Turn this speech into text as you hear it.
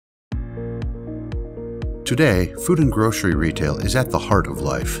Today, food and grocery retail is at the heart of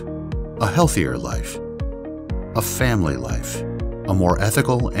life. A healthier life, a family life, a more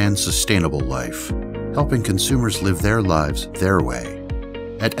ethical and sustainable life, helping consumers live their lives their way.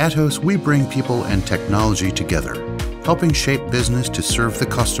 At Atos, we bring people and technology together, helping shape business to serve the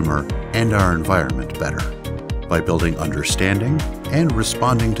customer and our environment better. By building understanding and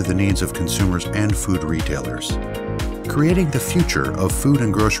responding to the needs of consumers and food retailers. Creating the future of food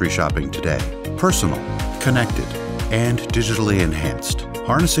and grocery shopping today, personal, connected, and digitally enhanced.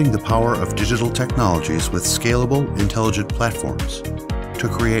 Harnessing the power of digital technologies with scalable, intelligent platforms to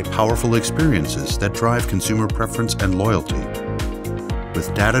create powerful experiences that drive consumer preference and loyalty.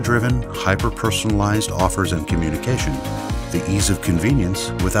 With data-driven, hyper-personalized offers and communication, the ease of convenience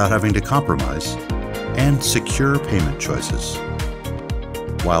without having to compromise, and secure payment choices,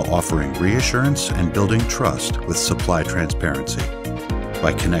 while offering reassurance and building trust with supply transparency.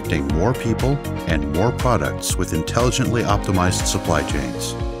 By connecting more people and more products with intelligently optimized supply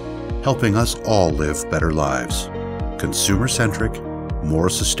chains, helping us all live better lives. Consumer-centric, more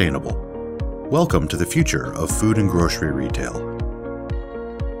sustainable. Welcome to the future of food and grocery retail.